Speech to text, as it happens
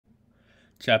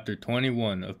Chapter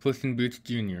 21 of Puss in Boots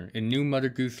Jr. in New Mother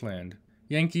Goose Land.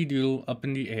 Yankee Doodle up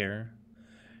in the air.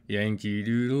 Yankee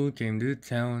Doodle came to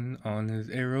town on his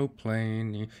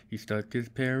aeroplane. He stuck his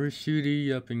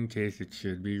parachute up in case it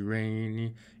should be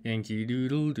rainy. Yankee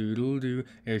Doodle doodle doo,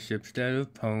 airship stead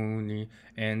of pony,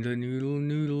 and a noodle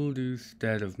noodle doo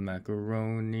stead of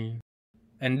macaroni.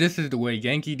 And this is the way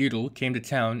Yankee Doodle came to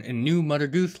town in New Mother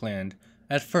Goose Land.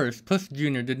 At first, Puss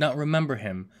Jr. did not remember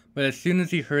him, but as soon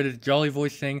as he heard his jolly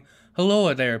voice saying,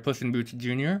 "Hello there, Puss in Boots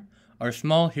Jr.," our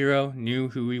small hero knew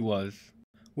who he was.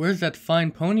 "Where's that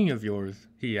fine pony of yours?"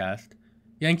 he asked.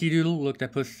 Yankee Doodle looked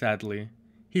at Puss sadly.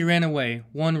 "He ran away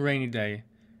one rainy day,"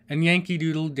 and Yankee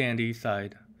Doodle Dandy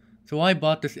sighed. "So I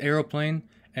bought this aeroplane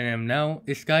and am now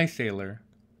a sky sailor.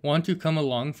 Want to come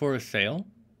along for a sail?"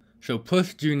 So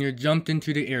Puss Jr. jumped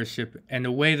into the airship, and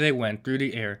away they went through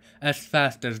the air as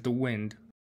fast as the wind.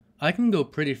 "I can go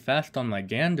pretty fast on my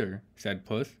gander," said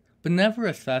Puss, "but never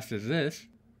as fast as this.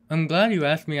 I'm glad you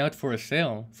asked me out for a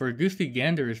sail, for Goosey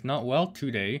Gander is not well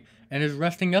today, and is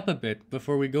resting up a bit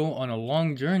before we go on a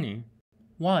long journey."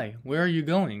 "Why, where are you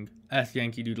going?" asked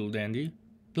Yankee Doodle Dandy.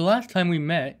 "The last time we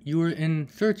met, you were in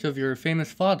search of your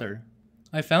famous father."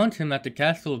 "I found him at the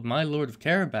castle of my Lord of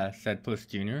Carabas," said Puss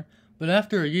Jr., "but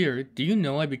after a year, do you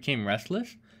know I became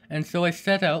restless? And so I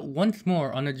set out once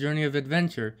more on a journey of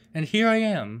adventure, and here I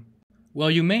am." "Well,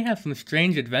 you may have some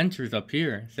strange adventures up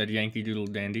here," said Yankee Doodle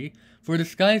Dandy, "for the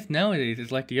skies nowadays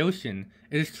is like the ocean.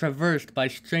 It is traversed by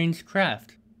strange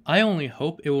craft. I only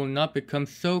hope it will not become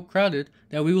so crowded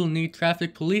that we will need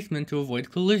traffic policemen to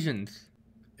avoid collisions."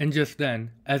 And just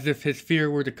then, as if his fear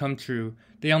were to come true,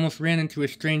 they almost ran into a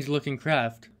strange-looking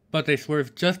craft, but they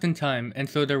swerved just in time, and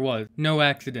so there was no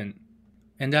accident.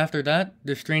 And after that,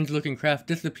 the strange-looking craft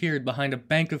disappeared behind a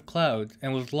bank of clouds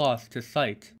and was lost to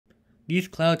sight. "These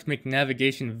clouds make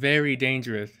navigation very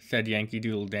dangerous," said Yankee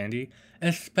Doodle Dandy,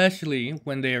 "especially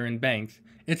when they are in banks.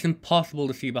 It's impossible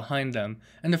to see behind them,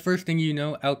 and the first thing you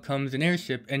know out comes an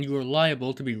airship and you are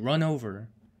liable to be run over."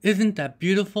 "Isn't that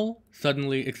beautiful?"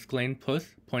 suddenly exclaimed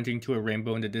Puss, pointing to a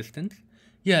rainbow in the distance.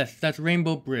 "Yes, that's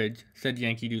Rainbow Bridge," said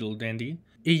Yankee Doodle Dandy.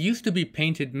 "It used to be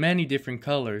painted many different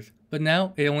colors, but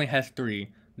now it only has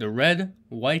three, the red,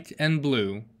 white, and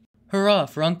blue." "Hurrah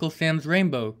for Uncle Sam's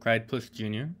rainbow!" cried Puss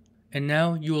Jr. And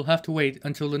now you will have to wait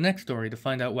until the next story to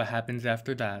find out what happens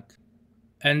after that.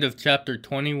 End of chapter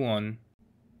 21.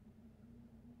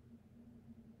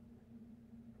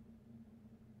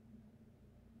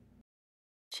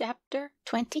 Chapter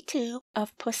 22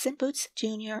 of Puss in Boots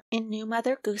Jr. in New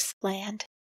Mother Goose Land.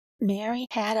 Mary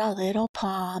had a little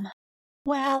palm.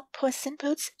 Well, Puss in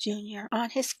Boots Jr. on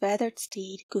his feathered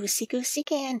steed, Goosey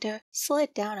Gander,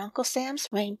 slid down Uncle Sam's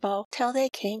rainbow till they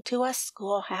came to a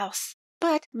schoolhouse.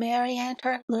 But Mary and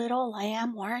her little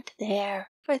lamb weren't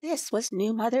there, for this was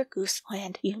New Mother Goose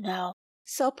Land, you know.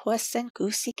 So Puss and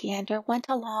Goosey Gander went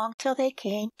along till they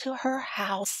came to her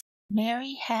house.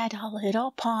 Mary had a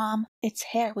little palm. Its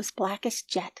hair was black as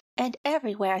jet, and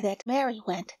everywhere that Mary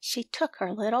went she took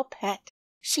her little pet.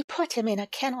 She put him in a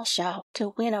kennel show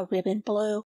to win a ribbon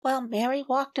blue, while Mary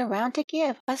walked around to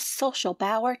give a social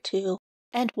bow or two.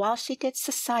 And while she did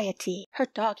society, her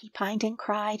doggy pined and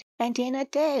cried, and in a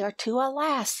day or two,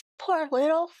 alas, poor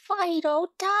little Fido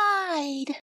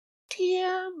died.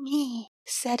 "Dear me,"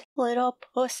 said little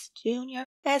Puss Jr.,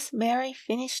 as Mary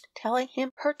finished telling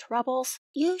him her troubles,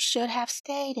 "you should have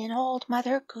stayed in old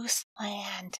Mother Goose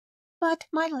Land. But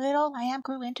my little lamb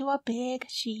grew into a big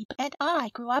sheep, and I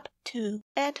grew up too,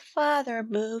 and father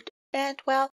moved, and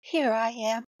well, here I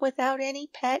am, without any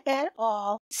pet at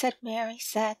all," said Mary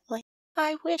sadly.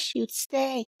 "I wish you'd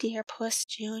stay, dear Puss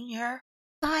Jr."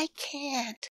 "I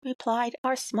can't," replied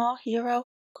our small hero.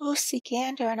 "Goosey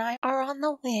Gander and I are on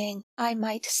the wing, I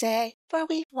might say, for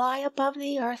we fly above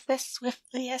the earth as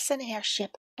swiftly as an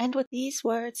airship." And with these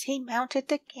words he mounted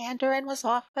the gander and was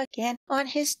off again on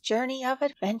his journey of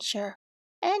adventure.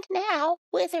 "And now,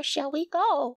 whither shall we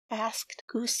go?" asked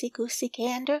Goosey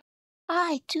Gander.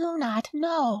 "I do not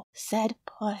know," said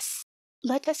Puss.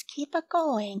 "Let us keep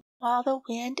a-going while the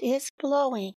wind is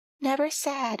blowing, never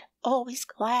sad, always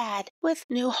glad, with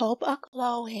new hope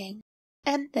a-glowing."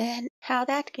 And then how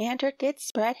that gander did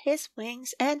spread his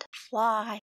wings and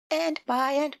fly! And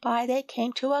by they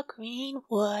came to a green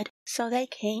wood, so they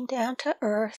came down to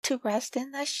earth to rest in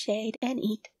the shade and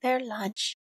eat their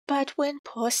lunch. But when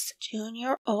Puss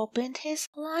Jr. opened his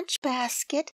lunch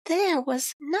basket, there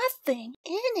was nothing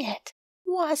in it.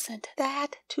 Wasn't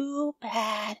that too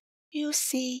bad? You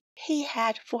see, he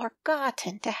had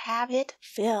forgotten to have it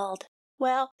filled.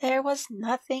 Well, there was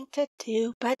nothing to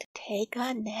do but take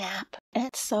a nap,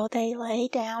 and so they lay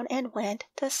down and went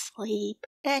to sleep.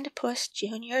 and Puss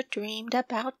Junior dreamed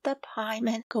about the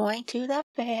pieman going to the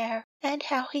fair, and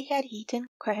how he had eaten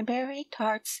cranberry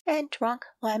tarts and drunk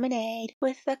lemonade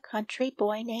with the country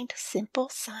boy named Simple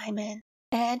Simon.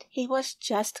 And he was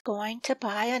just going to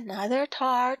buy another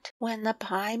tart when the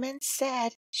pieman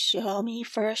said, "Show me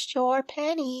first your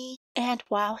penny." And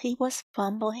while he was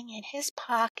fumbling in his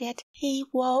pocket, he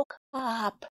woke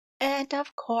up. And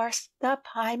of course the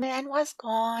pieman was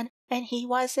gone, and he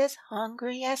was as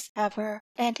hungry as ever.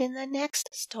 And in the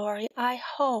next story I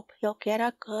hope you'll get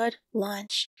a good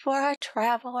lunch, for a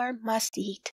traveler must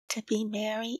eat to be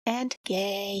merry and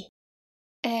gay.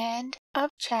 End of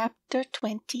chapter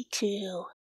 22.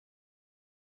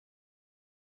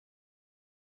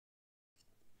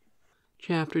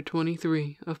 Chapter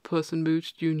 23 of Puss in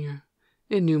Boots Jr.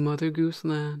 in New Mother Goose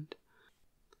Land.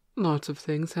 Lots of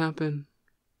things happen.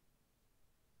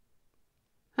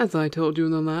 As I told you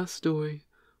in the last story,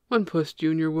 when Puss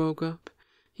Jr. woke up,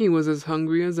 he was as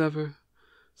hungry as ever.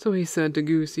 So he said to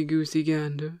Goosey, Goosey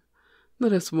Gander,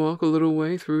 "Let us walk a little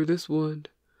way through this wood.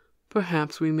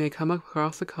 Perhaps we may come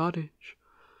across a cottage."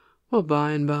 Well,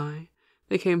 by and by,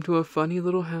 they came to a funny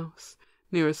little house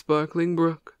near a sparkling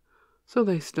brook. So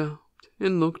they stopped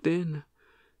and looked in,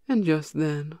 and just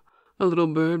then a little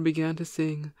bird began to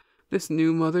sing this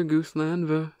New Mother Goose Land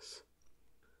verse.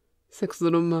 6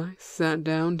 little mice sat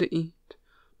down to eat.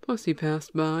 Pussy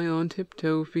passed by on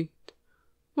tiptoe feet.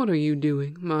 "What are you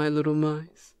doing, my little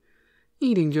mice?"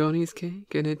 "Eating Johnny's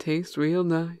cake, and it tastes real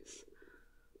nice."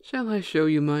 "Shall I show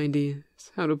you, my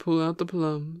dears, how to pull out the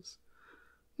plums?"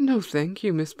 "No, thank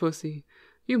you, Miss Pussy.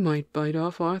 You might bite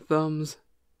off our thumbs."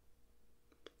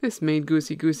 This made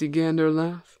Goosey Goosey Gander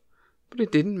laugh, but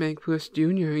it didn't make Puss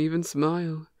Jr. even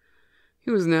smile.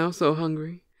 He was now so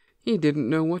hungry he didn't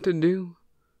know what to do.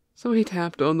 So he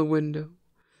tapped on the window,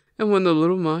 and when the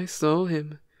little mice saw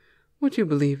him, would you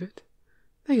believe it?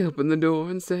 They opened the door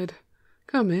and said,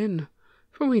 "Come in,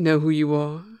 for we know who you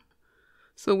are."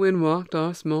 So in walked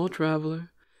our small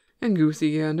traveler, and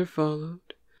Goosey Gander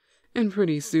followed, and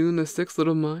pretty soon the 6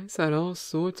 little mice had all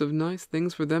sorts of nice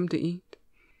things for them to eat.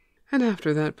 And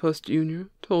after that Puss Jr.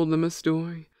 told them a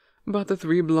story about the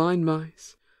 3 blind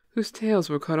mice whose tails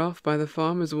were cut off by the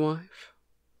farmer's wife.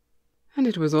 "And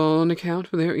it was all on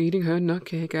account of their eating her nut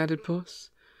cake," added Puss,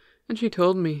 "and she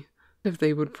told me if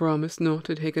they would promise not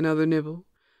to take another nibble,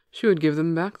 she would give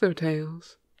them back their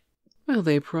tails." Well,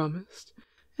 they promised,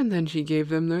 and then she gave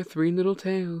them their 3 little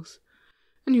tails,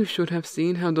 and you should have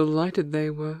seen how delighted they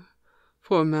were,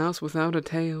 for a mouse without a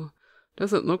tail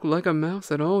doesn't look like a mouse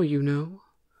at all, you know.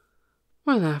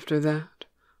 Well, after that,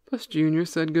 Puss Jr.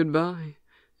 said good-bye,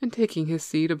 and taking his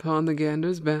seat upon the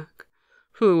gander's back,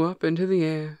 flew up into the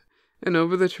air and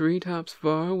over the tree-tops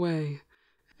far away,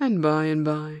 and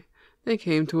by they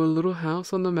came to a little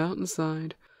house on the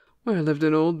mountain-side where lived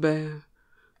an old bear,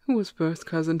 who was first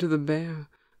cousin to the bear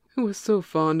who was so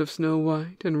fond of Snow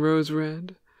White and Rose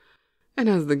Red. And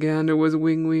as the gander was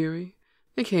wing-weary,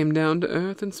 they came down to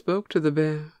earth and spoke to the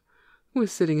bear, who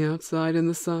was sitting outside in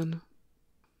the sun.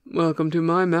 "Welcome to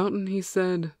my mountain," he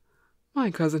said.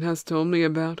 "My cousin has told me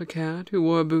about a cat who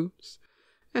wore boots,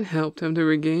 and helped him to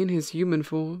regain his human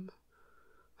form.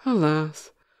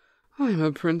 Alas, I am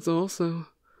a prince also,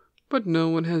 but no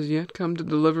one has yet come to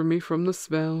deliver me from the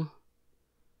spell."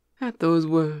 At those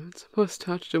words, Puss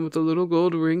touched him with the little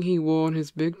gold ring he wore on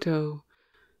his big toe,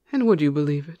 and would you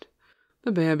believe it,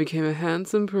 the bear became a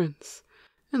handsome prince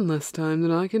in less time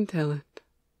than I can tell it.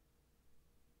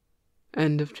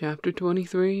 End of chapter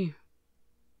 23.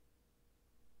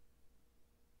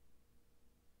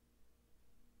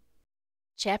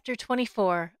 Chapter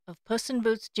 24 of Puss in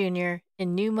Boots Jr.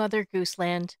 in New Mother Goose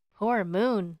Land. Poor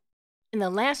Moon. In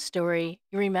the last story,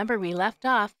 you remember we left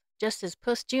off just as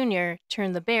Puss Jr.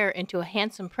 turned the bear into a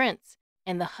handsome prince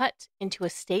and the hut into a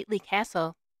stately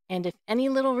castle. And if any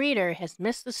little reader has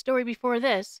missed the story before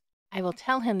this, I will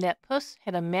tell him that Puss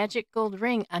had a magic gold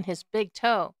ring on his big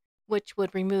toe, which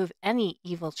would remove any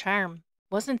evil charm.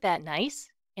 Wasn't that nice?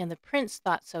 And the prince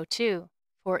thought so too,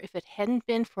 for if it hadn't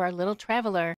been for our little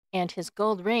traveler and his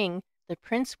gold ring, the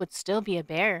prince would still be a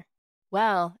bear.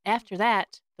 Well, after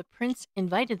that, the prince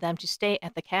invited them to stay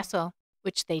at the castle,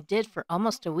 which they did for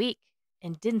almost a week.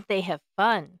 And didn't they have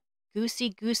fun? Goosey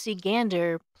Goosey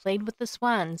Gander played with the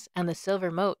swans on the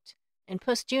silver moat, and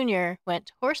Puss Jr.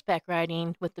 went horseback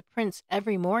riding with the prince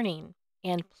every morning,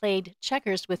 and played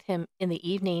checkers with him in the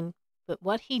evening. But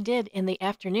what he did in the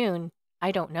afternoon,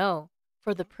 I don't know,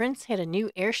 for the prince had a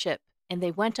new airship, and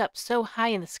they went up so high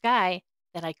in the sky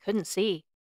that I couldn't see.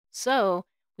 So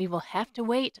we will have to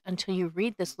wait until you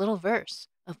read this little verse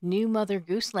of New Mother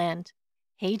Goose Land.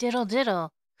 Hey diddle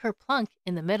diddle, kerplunk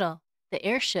in the middle, the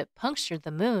airship punctured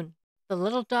the moon. The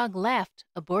little dog laughed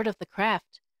aboard of the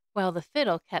craft, while the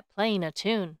fiddle kept playing a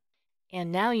tune.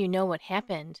 And now you know what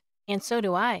happened, and so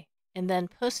do I. And then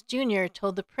Puss Jr.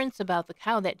 told the prince about the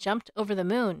cow that jumped over the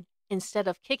moon, instead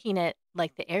of kicking it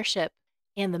like the airship.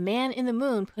 And the man in the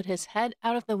moon put his head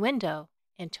out of the window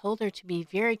and told her to be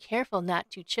very careful not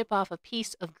to chip off a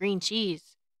piece of green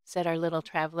cheese, said our little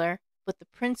traveler. But the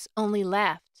prince only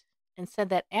laughed and said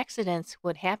that accidents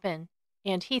would happen,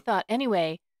 and he thought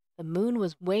anyway the moon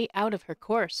was way out of her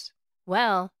course.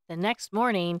 Well, the next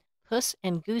morning, Puss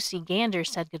and Goosey Gander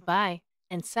said goodbye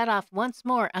and set off once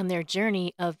more on their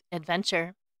journey of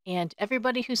adventure, and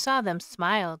everybody who saw them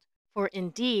smiled, for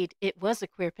indeed it was a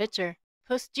queer picture.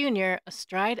 Puss Jr.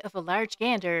 astride of a large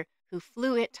gander who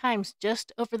flew at times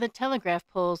just over the telegraph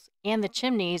poles and the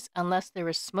chimneys unless there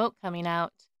was smoke coming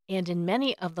out, and in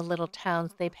many of the little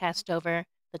towns they passed over,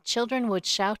 the children would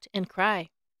shout and cry,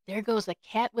 "There goes a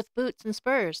cat with boots and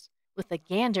spurs, with a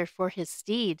gander for his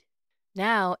steed."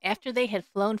 Now, after they had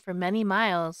flown for many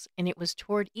miles, and it was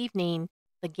toward evening,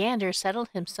 the gander settled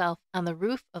himself on the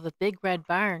roof of a big red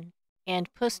barn,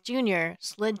 and Puss Jr.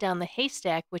 slid down the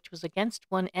haystack which was against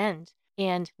one end,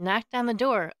 and knocked on the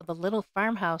door of the little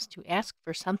farmhouse to ask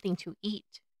for something to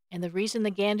eat. And the reason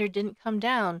the gander didn't come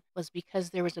down was because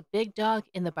there was a big dog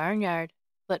in the barnyard.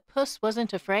 But Puss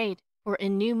wasn't afraid, for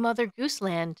in New Mother Goose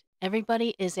Land,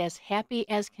 everybody is as happy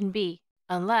as can be,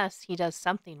 unless he does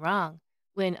something wrong,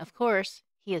 when, of course,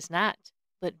 he is not.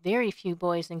 But very few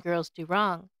boys and girls do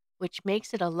wrong, which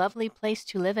makes it a lovely place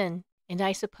to live in. And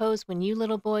I suppose when you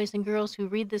little boys and girls who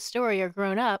read this story are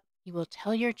grown up, you will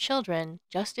tell your children,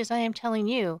 just as I am telling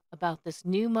you, about this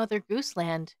New Mother Goose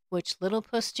Land, which little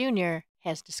Puss Jr.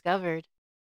 has discovered.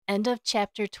 End of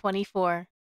chapter 24.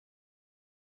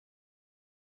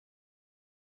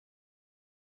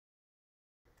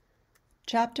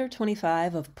 Chapter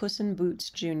 25 of Puss in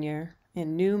Boots, Jr.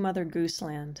 in New Mother Goose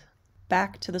Land.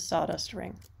 Back to the Sawdust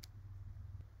Ring.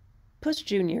 Puss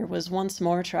Jr. was once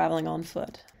more traveling on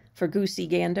foot, for Goosey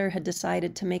Gander had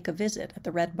decided to make a visit at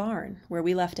the Red Barn, where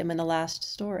we left him in the last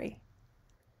story.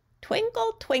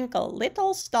 "Twinkle, twinkle,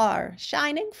 little star,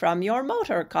 shining from your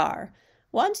motor car.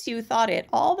 Once you thought it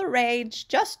all the rage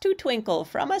just to twinkle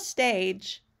from a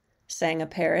stage," sang a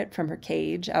parrot from her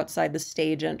cage outside the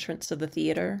stage entrance of the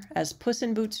theater as Puss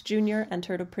in Boots Jr.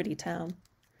 entered a pretty town.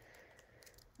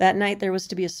 That night there was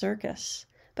to be a circus,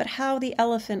 but how the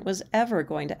elephant was ever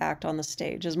going to act on the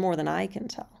stage is more than I can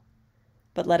tell.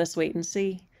 But let us wait and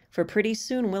see, for pretty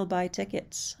soon we'll buy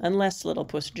tickets, unless little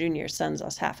Puss Jr. sends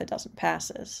us half a dozen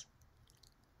passes.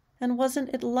 And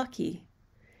wasn't it lucky?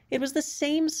 It was the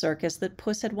same circus that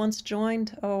Puss had once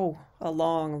joined, a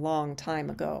long, long time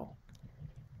ago.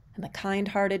 And the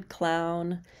kind-hearted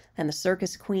clown, and the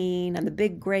circus queen, and the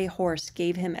big gray horse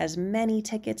gave him as many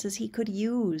tickets as he could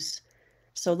use.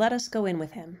 So let us go in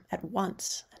with him at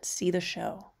once and see the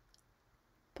show.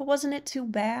 But wasn't it too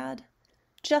bad?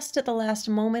 Just at the last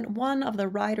moment, one of the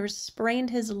riders sprained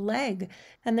his leg,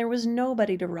 and there was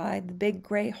nobody to ride the big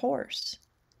gray horse.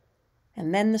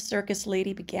 And then the circus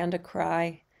lady began to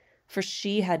cry, for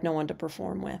she had no one to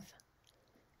perform with.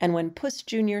 And when Puss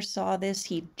Jr. saw this,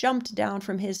 he jumped down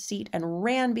from his seat and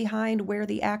ran behind where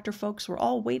the actor folks were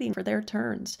all waiting for their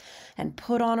turns, and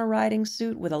put on a riding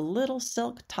suit with a little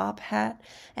silk top hat,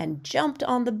 and jumped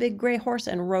on the big gray horse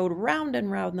and rode round and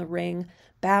round the ring,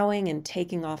 bowing and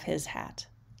taking off his hat.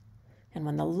 And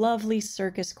when the lovely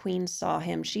circus queen saw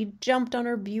him, she jumped on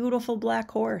her beautiful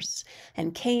black horse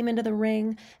and came into the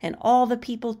ring, and all the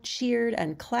people cheered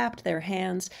and clapped their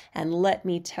hands, and let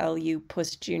me tell you,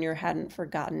 Puss Jr. hadn't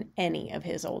forgotten any of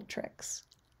his old tricks.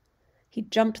 He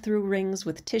jumped through rings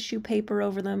with tissue paper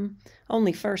over them,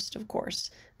 only first, of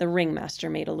course, the ringmaster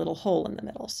made a little hole in the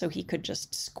middle so he could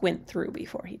just squint through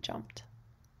before he jumped.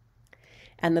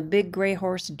 And the big gray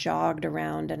horse jogged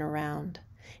around and around.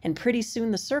 And pretty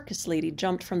soon the circus lady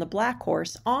jumped from the black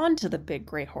horse onto the big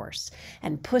gray horse,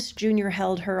 and Puss Jr.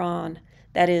 held her on.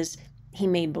 That is, he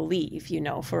made believe,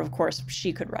 for of course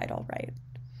she could ride all right.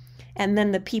 And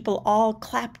then the people all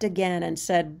clapped again and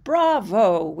said,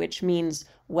 "Bravo," which means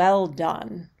 "well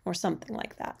done," or something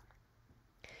like that.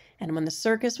 And when the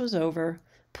circus was over,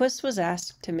 Puss was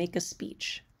asked to make a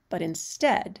speech, but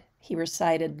instead he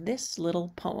recited this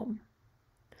little poem.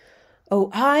 "Oh,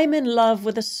 I'm in love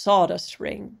with a sawdust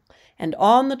ring, and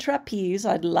on the trapeze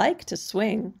I'd like to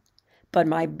swing, but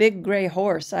my big gray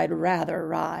horse I'd rather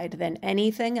ride than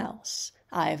anything else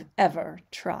I've ever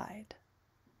tried."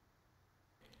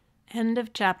 End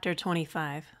of chapter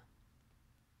 25.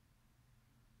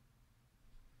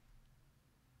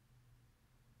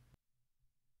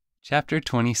 Chapter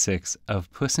 26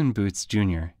 of Puss in Boots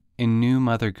Jr. in New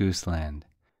Mother Goose Land.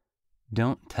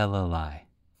 Don't tell a lie.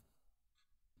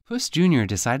 Puss Jr.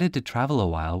 decided to travel a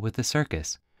while with the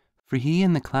circus, for he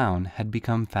and the clown had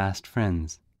become fast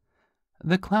friends.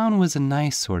 The clown was a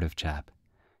nice sort of chap.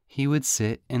 He would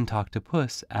sit and talk to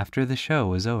Puss after the show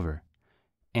was over,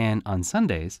 and on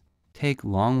Sundays take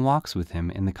long walks with him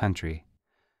in the country.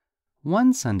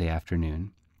 One Sunday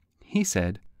afternoon, he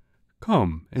said,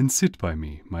 "Come and sit by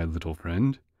me, my little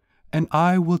friend, and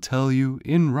I will tell you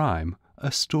in rhyme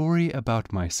a story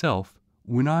about myself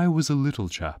when I was a little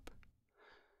chap."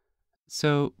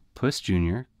 So Puss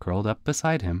Jr. curled up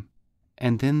beside him,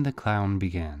 and then the clown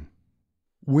began.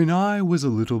 "When I was a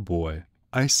little boy,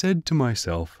 I said to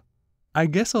myself, I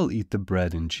guess I'll eat the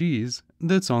bread and cheese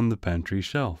that's on the pantry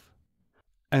shelf.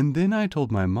 And then I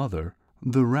told my mother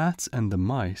the rats and the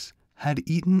mice had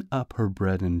eaten up her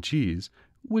bread and cheese,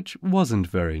 which wasn't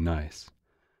very nice.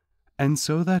 And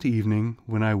so that evening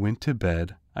when I went to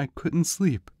bed, I couldn't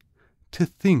sleep. To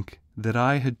think that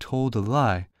I had told a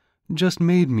lie just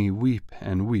made me weep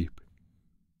and weep.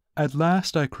 At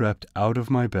last I crept out of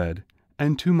my bed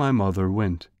and to my mother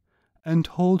went, and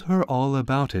told her all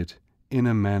about it in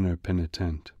a manner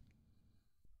penitent.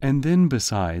 And then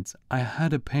besides I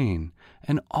had a pain,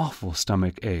 an awful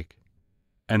stomach ache,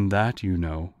 and that, you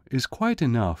know, is quite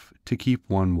enough to keep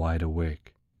one wide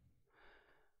awake.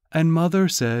 And mother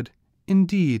said,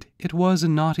 indeed, it was a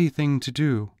naughty thing to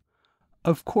do.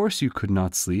 Of course you could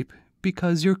not sleep,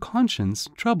 because your conscience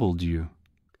troubled you.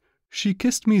 She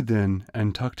kissed me then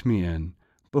and tucked me in,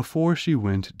 before she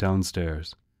went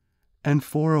downstairs, and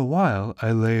for a while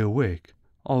I lay awake,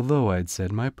 although I'd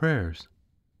said my prayers.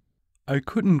 I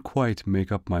couldn't quite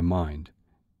make up my mind.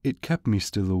 It kept me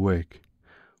still awake.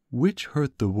 Which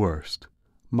hurt the worst,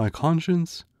 my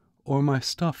conscience or my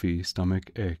stuffy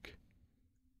stomach ache?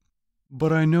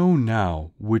 But I know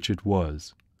now which it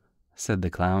was, said the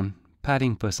clown,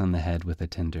 patting Puss on the head with a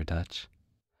tender touch.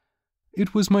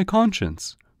 It was my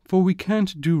conscience, for we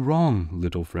can't do wrong,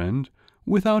 little friend,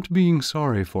 without being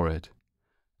sorry for it.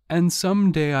 And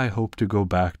some day I hope to go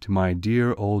back to my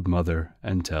dear old mother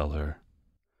and tell her.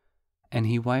 And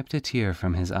he wiped a tear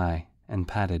from his eye and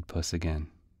patted Puss again.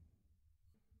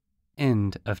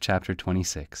 End of chapter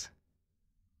 26.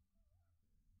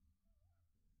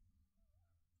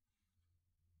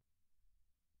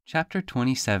 Chapter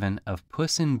 27 of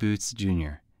Puss in Boots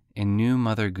Jr. in New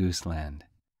Mother Goose Land.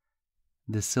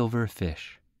 The Silver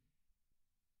Fish.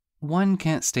 One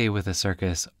can't stay with a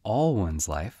circus all one's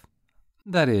life.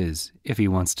 That is, if he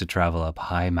wants to travel up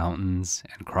high mountains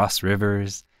and cross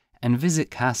rivers and visit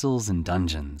castles and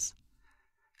dungeons.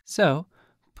 So,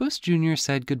 Puss Jr.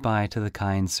 said goodbye to the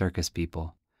kind circus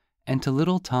people, and to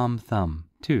little Tom Thumb,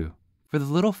 too, for the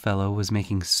little fellow was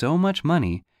making so much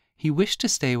money he wished to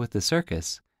stay with the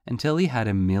circus until he had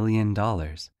 $1 million,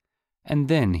 and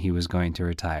then he was going to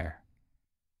retire.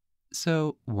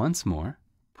 So, once more,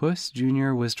 Puss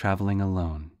Jr. was traveling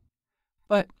alone.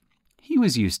 But he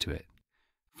was used to it,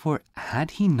 for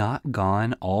had he not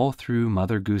gone all through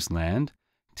Mother Goose Land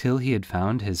till he had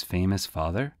found his famous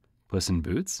father, Puss in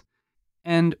Boots?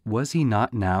 And was he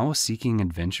not now seeking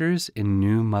adventures in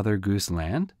New Mother Goose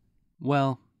Land?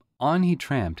 Well, on he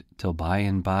tramped till by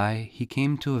and by he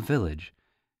came to a village,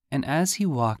 and as he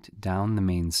walked down the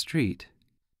main street,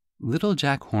 little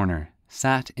Jack Horner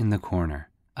sat in the corner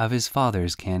of his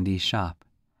father's candy shop.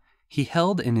 He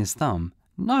held in his thumb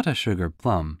not a sugar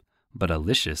plum, but a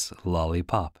licious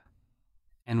lollipop.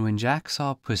 And when Jack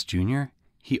saw Puss Jr.,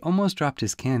 he almost dropped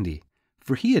his candy,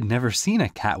 for he had never seen a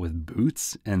cat with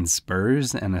boots and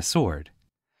spurs and a sword.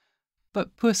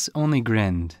 But Puss only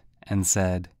grinned and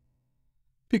said,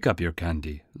 "Pick up your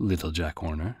candy, little Jack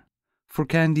Horner, for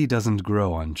candy doesn't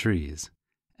grow on trees,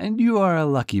 and you are a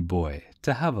lucky boy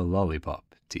to have a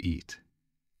lollipop to eat."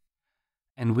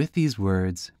 And with these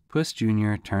words, Puss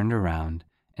Jr. turned around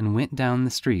and went down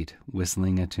the street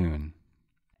whistling a tune.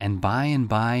 And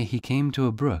by he came to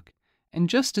a brook, and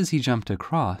just as he jumped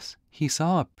across, he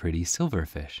saw a pretty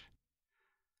silverfish.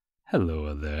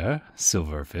 "Hello there,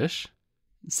 silverfish,"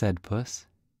 said Puss.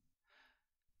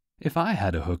 "If I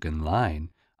had a hook and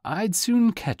line, I'd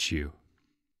soon catch you."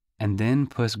 And then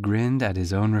Puss grinned at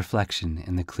his own reflection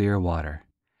in the clear water.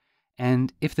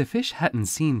 And if the fish hadn't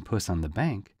seen Puss on the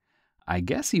bank, I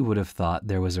guess he would have thought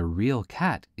there was a real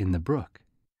cat in the brook.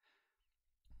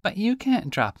 "But you can't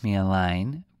drop me a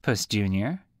line, Puss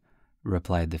Jr.,"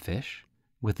 replied the fish,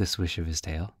 with a swish of his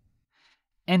tail.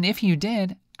 "And if you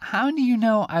did, how do you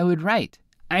know I would bite?"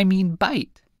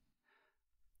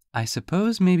 I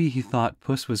suppose maybe he thought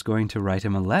Puss was going to write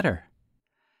him a letter.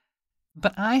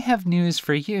 "But I have news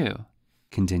for you,"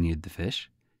 continued the fish.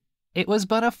 It was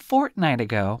but a fortnight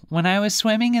ago when I was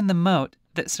swimming in the moat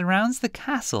that surrounds the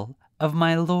castle of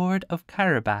my Lord of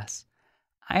Carabas.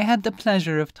 I had the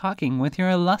pleasure of talking with your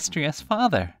illustrious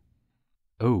father."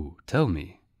 "Oh, tell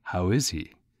me, how is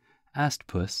he?" asked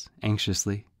Puss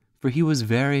anxiously, for he was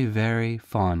very, very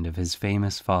fond of his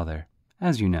famous father,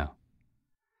 as you know.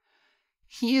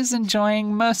 "He is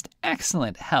enjoying most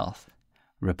excellent health,"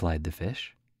 replied the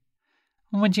fish.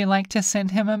 "Would you like to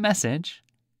send him a message?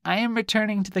 I am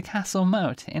returning to the castle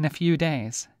moat in a few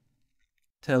days."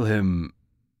 "Tell him,"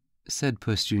 said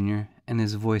Puss Jr., and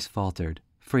his voice faltered,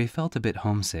 for he felt a bit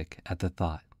homesick at the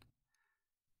thought.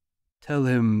 "Tell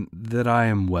him that I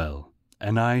am well,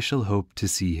 and I shall hope to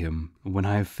see him when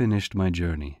I have finished my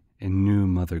journey in New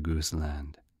Mother Goose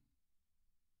Land."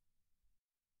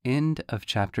 End of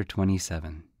chapter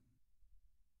 27.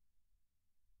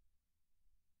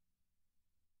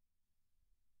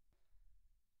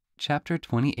 Chapter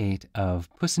 28 of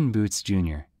Puss in Boots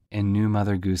Jr. in New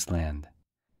Mother Goose Land.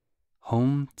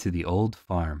 Home to the old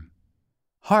farm.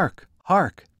 Hark,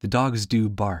 hark, the dogs do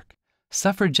bark.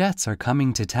 Suffragettes are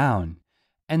coming to town,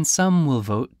 and some will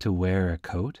vote to wear a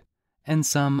coat, and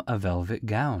some a velvet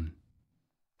gown.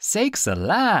 "Sakes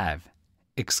alive!"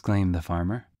 exclaimed the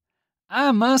farmer.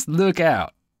 "I must look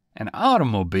out. An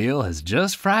automobile has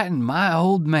just frightened my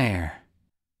old mare."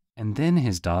 And then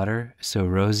his daughter, so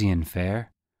rosy and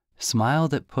fair,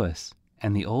 smiled at Puss,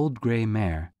 and the old gray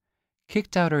mare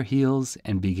kicked out her heels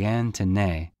and began to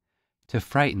neigh, to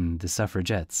frighten the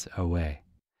suffragettes away.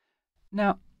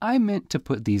 Now, I meant to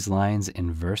put these lines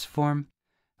in verse form,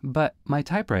 but my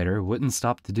typewriter wouldn't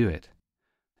stop to do it.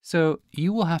 So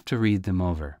you will have to read them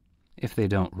over, if they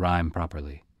don't rhyme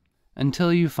properly,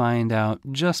 until you find out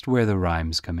just where the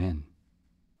rhymes come in.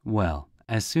 Well,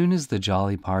 as soon as the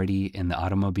jolly party in the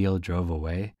automobile drove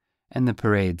away and the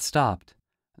parade stopped,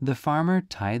 the farmer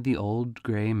tied the old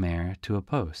gray mare to a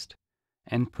post,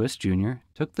 and Puss Jr.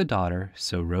 took the daughter,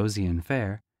 so rosy and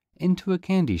fair, into a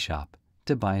candy shop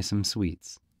to buy some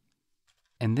sweets.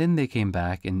 And then they came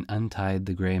back and untied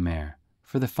the gray mare,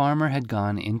 for the farmer had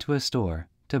gone into a store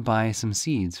to buy some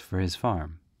seeds for his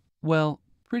farm. Well,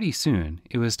 pretty soon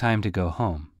it was time to go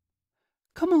home.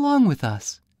 "Come along with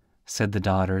us," said the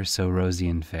daughter, so rosy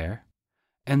and fair.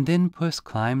 And then Puss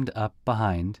climbed up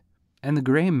behind, and the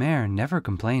gray mare never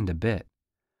complained a bit,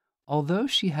 although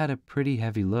she had a pretty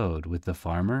heavy load with the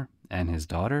farmer and his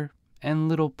daughter and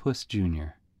little Puss Jr.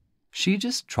 She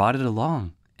just trotted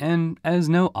along, and as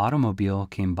no automobile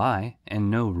came by and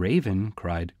no raven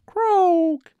cried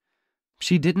 "Croak,"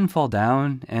 she didn't fall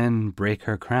down and break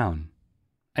her crown.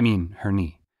 I mean, her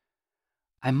knee.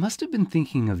 I must have been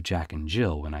thinking of Jack and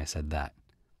Jill when I said that,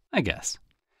 I guess.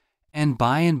 And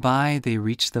by they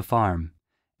reached the farm,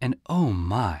 and oh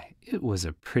my, it was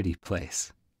a pretty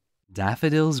place.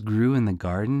 Daffodils grew in the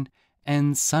garden,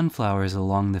 and sunflowers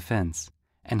along the fence,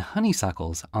 and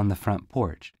honeysuckles on the front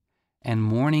porch, and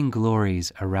morning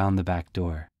glories around the back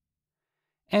door.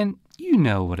 And you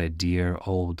know what a dear,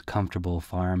 old, comfortable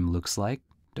farm looks like,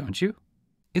 don't you?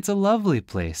 It's a lovely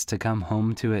place to come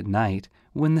home to at night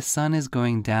when the sun is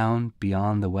going down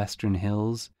beyond the western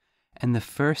hills, and the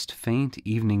first faint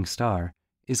evening star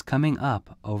is coming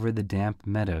up over the damp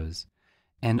meadows,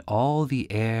 and all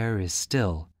the air is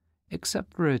still,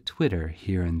 except for a twitter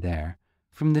here and there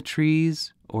from the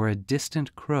trees or a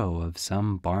distant crow of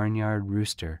some barnyard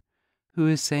rooster who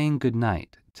is saying good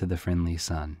night to the friendly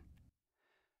sun.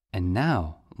 And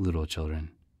now, little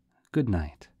children, good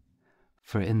night,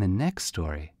 for in the next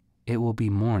story it will be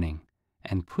morning,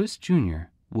 and Puss Jr.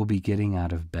 will be getting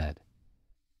out of bed.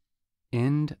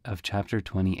 End of chapter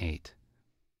 28.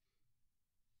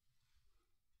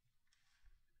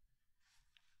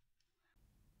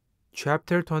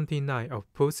 Chapter 29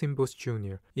 of Puss in Boots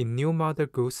Jr. in New Mother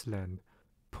Goose Land.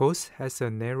 Puss has a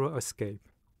narrow escape.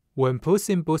 When Puss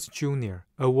in Boots Jr.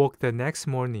 awoke the next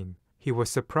morning, he was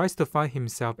surprised to find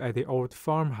himself at the old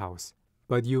farmhouse.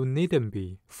 But you needn't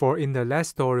be, for in the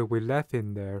last story we left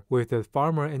him there with the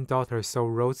farmer and daughter so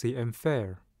rosy and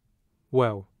fair.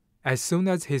 Well, as soon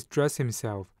as he dressed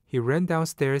himself, he ran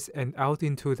downstairs and out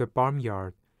into the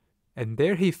barnyard, and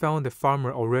there he found the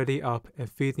farmer already up and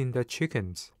feeding the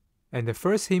chickens. And the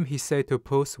first thing he said to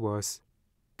Puss was,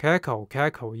 "Cackle,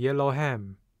 cackle, yellow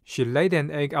hen." She laid an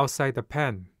egg outside the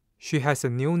pen. She has a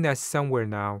new nest somewhere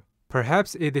now.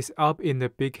 Perhaps it is up in the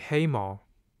big haymow.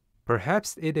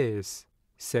 "Perhaps it is,"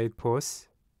 said Puss,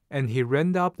 and he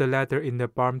ran up the ladder in the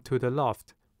barn to the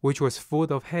loft, which was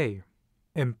full of hay,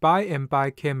 and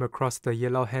by came across the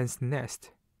yellow hen's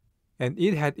nest, and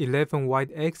it had 11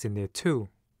 white eggs in it too.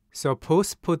 So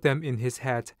Puss put them in his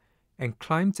hat and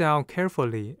climbed down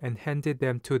carefully and handed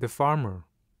them to the farmer.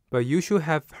 But you should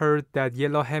have heard that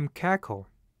yellow hen cackle.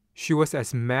 She was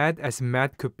as mad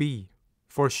could be,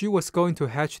 for she was going to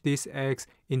hatch these eggs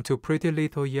into pretty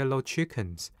little yellow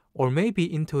chickens, or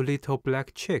maybe into little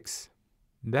black chicks.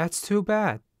 That's too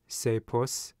bad, said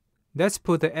Puss. Let's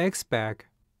put the eggs back.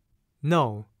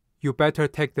 No, you better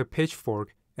take the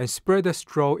pitchfork and spread the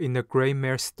straw in the gray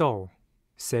mare's stall,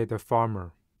 said the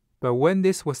farmer. But when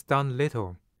this was done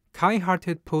little,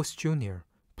 kind-hearted Puss Jr.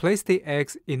 placed the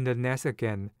eggs in the nest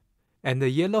again, and the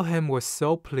yellow hen was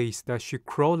so pleased that she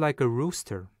crowed like a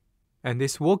rooster. And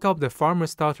this woke up the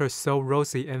farmer's daughter so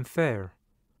rosy and fair.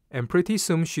 And pretty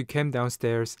soon she came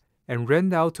downstairs and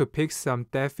ran out to pick some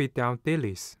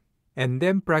daffodillies. And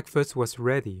then breakfast was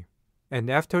ready. And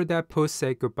after that Puss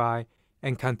said goodbye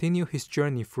and continued his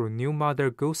journey through New Mother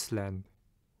Goose Land.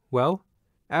 Well,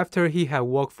 after he had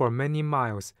walked for many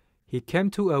miles, he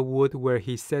came to a wood where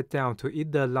he sat down to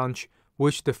eat the lunch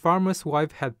which the farmer's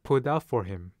wife had put out for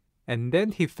him. And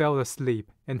then he fell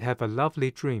asleep and had a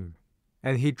lovely dream.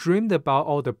 And he dreamed about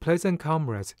all the pleasant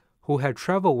comrades who had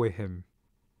traveled with him.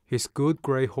 His good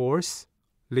gray horse,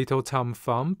 little Tom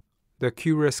Thumb, the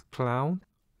curious clown,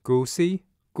 Goosey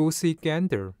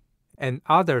Gander, and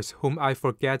others whom I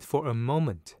forget for a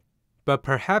moment. But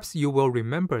perhaps you will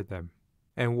remember them.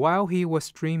 And while he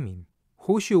was dreaming,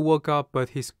 who should woke up but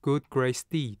his good gray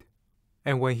steed?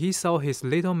 And when he saw his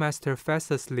little master fast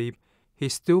asleep, he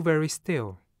stood very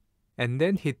still. And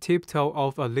then he tiptoed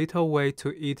off a little way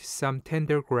to eat some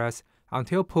tender grass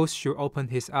until Puss should open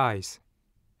his eyes.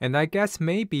 And I guess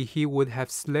maybe he would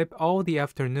have slept all the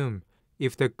afternoon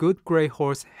if the good gray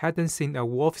horse hadn't seen a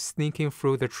wolf sneaking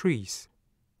through the trees.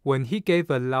 When he gave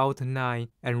a loud neigh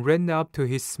and ran up to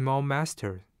his small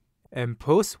master, and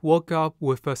Puss woke up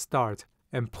with a start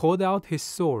and pulled out his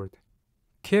sword.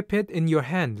 "Keep it in your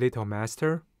hand, little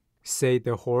master," said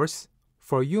the horse,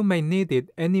 "for you may need it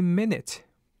any minute."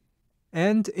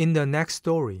 And in the next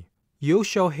story, you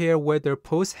shall hear whether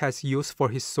Puss has use for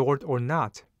his sword or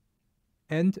not.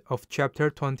 End of chapter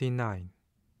 29.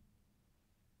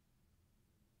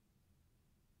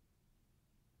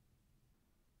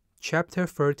 Chapter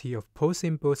 30 of Puss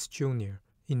in Boots Jr.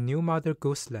 in New Mother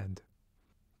Goose Land.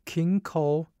 King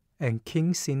Cole and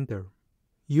King Cinder.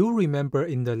 You remember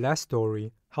in the last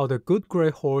story how the good gray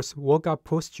horse woke up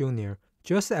Puss Jr.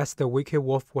 just as the wicked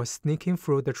wolf was sneaking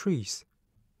through the trees.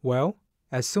 Well,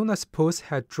 as soon as Puss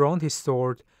had drawn his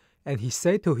sword, and he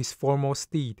said to his foremost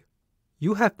steed,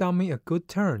 "You have done me a good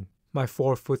turn, my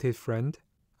four-footed friend.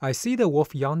 I see the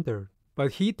wolf yonder,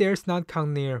 but he dares not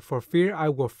come near for fear I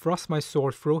will thrust my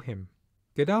sword through him.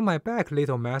 Get on my back,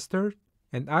 little master,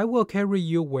 and I will carry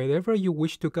you wherever you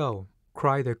wish to go,"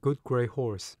 cried the good gray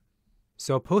horse.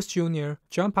 So Puss Jr.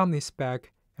 jumped on his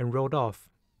back and rode off.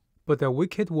 But the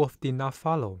wicked wolf did not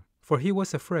follow, for he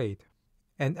was afraid.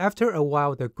 And after a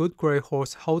while the good gray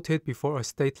horse halted before a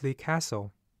stately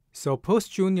castle. So Puss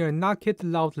Jr. knocked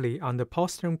loudly on the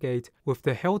postern gate with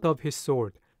the hilt of his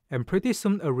sword, and pretty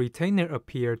soon a retainer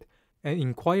appeared and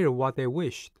inquired what they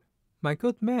wished. "My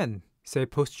good man," said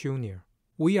Puss Jr.,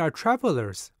 "we are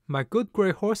travelers, my good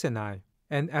gray horse and I,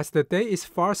 and as the day is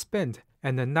far spent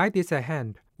and the night is at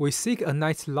hand, we seek a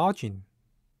night's lodging."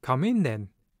 "Come in then,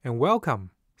 and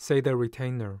welcome," said the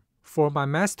retainer, "for my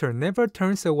master never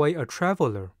turns away a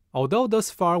traveler, although thus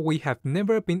far we have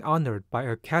never been honored by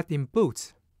a cat in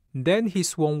boots." Then he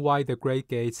swung wide the great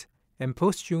gates, and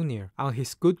Puss Jr. on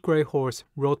his good gray horse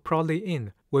rode proudly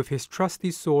in, with his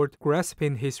trusty sword grasped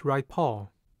in his right paw.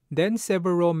 Then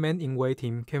several men in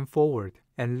waiting came forward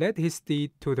and led his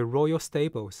steed to the royal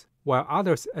stables, while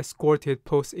others escorted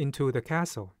Puss into the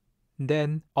castle.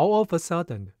 Then, all of a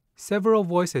sudden, several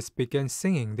voices began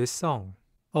singing this song.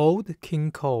 "Old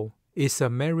King Cole is a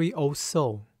merry old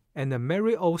soul, and a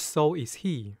merry old soul is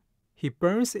he. He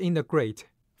burns in the grate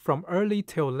from early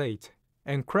till late,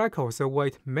 and crackles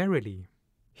away merrily.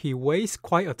 He weighs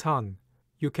quite a ton,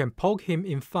 you can poke him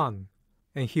in fun,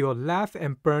 and he'll laugh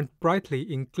and burn brightly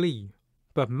in glee.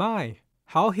 But my,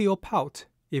 how he'll pout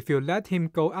if you let him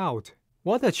go out.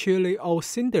 What a chilly old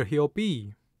cinder he'll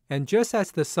be." And just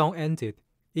as the song ended,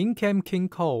 in came King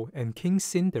Cole and King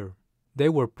Cinder. They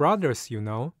were brothers, you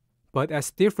know, but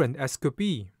as different as could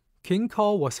be. King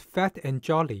Cole was fat and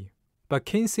jolly, but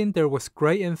King Cinder was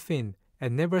gray and thin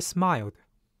and never smiled.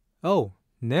 Oh,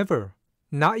 never.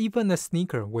 Not even a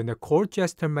sneaker when the court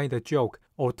jester made a joke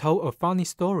or told a funny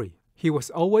story. He was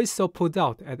always so put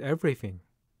out at everything.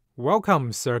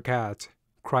 "Welcome, Sir Cat,"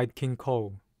 cried King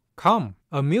Cole. "Come,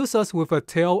 amuse us with a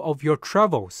tale of your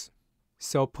travels."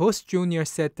 So Puss Jr.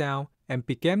 sat down and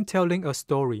began telling a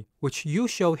story which you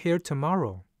shall hear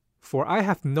tomorrow, for I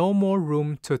have no more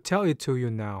room to tell it to you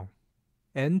now.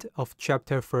 End of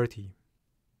chapter 30.